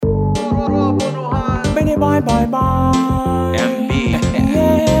Money, bye, bye, bye. MB.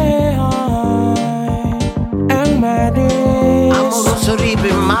 Yeah. Ang madi. Amoroso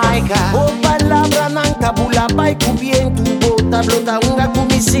ribe maica. O palabra nang tabula pai kubientu. O tablota unga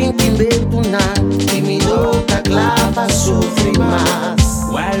kumi sentimento nang. Timido ta clava sufri mas.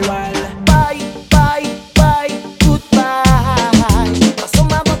 Well. Bye, bye, bye, goodbye. Paso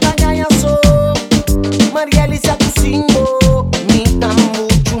mabota ganha so. Maria Elisa Cusingo. Me dá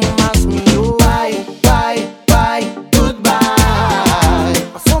mucho más mío. Bye, bye, bye, goodbye.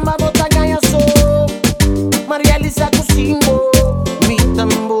 Paso mabota ganha so. Maria Elisa Cusingo. Me dá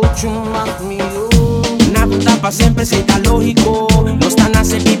mucho más mío. Nada pa' siempre está lógico. No está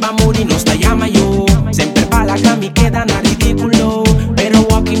nace viva morir, no está llama yo. Sempre bala que mi queda na ridículo. Pero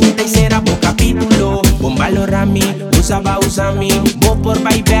walking mi tercera bo capítulo. Bombalo rami, usa mi. Bo por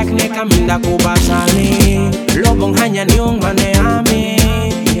buyback ne caminda kuba sali. Lo bong hanya ni yung maneami.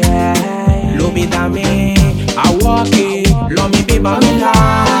 Yeah, lo bidami. I walk it, lo mi viva mi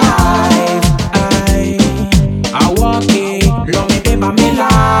life. Ay, I walk it, lo mi viva mi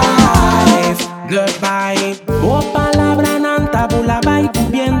life. Goodbye. O palabra nan tabula bai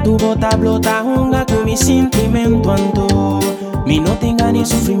kubientu bota blota hunga ku mi sentimento anto. Mi no tenga ni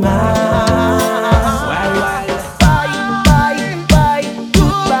sufrir más. Well. Bye, bye, bye,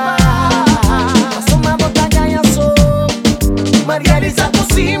 goodbye. Paso mabota ganha so. Maria Elisa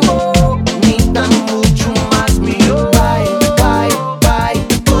Cusingo. Me dá mucho más mío. Bye, bye, bye,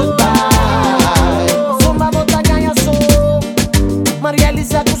 goodbye. Paso mabota ganha so. Maria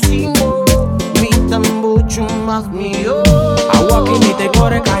Elisa Cusingo. Me dá mucho más mío. I walk in y te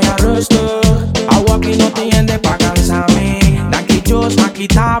corre calla rustig. I walk in no te ende pa cansarme. Daqui Dios ma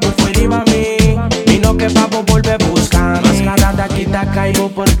quitabo fue riba mí. Y no que papo volver buscar. Máscara de aquí te caigo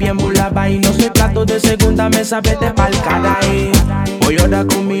por bien bulaba. Y no soy plato de segunda mesa, vete pa'l caray. Hoy hora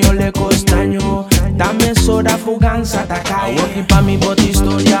conmigo le costaño. Dame soda fuganza ta cae. I walk in pa mi bota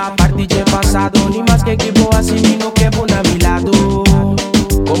historia. Partille pasado. Ni más que equipo así mi no que pone a mi lado.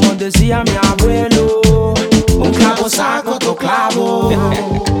 Como decía mi abuelo. Un clavo saca otro clavo.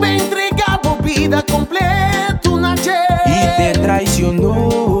 Me entregaba vida completa una Y te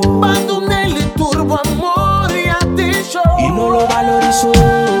traicionó. abandoné el turbo amor y a ti show. Y no lo valorizó.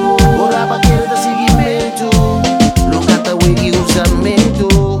 Orava quero dar seguimento. Locata e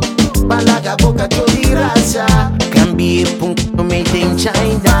usamento. Balaga boca de graça. Cambiei ponto me tem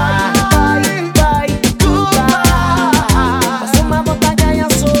China. Bye, bye, goodbye. Passo uma bota ganha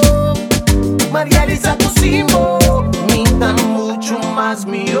só. Maria Elisa Cusingo. Me dá mucho más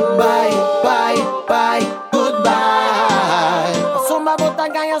mío. Bye, bye, bye, goodbye. Passo uma bota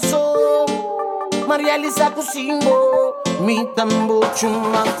ganha só. Maria Elisa Cusingo. Me dá mucho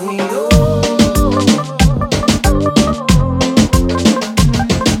más mío.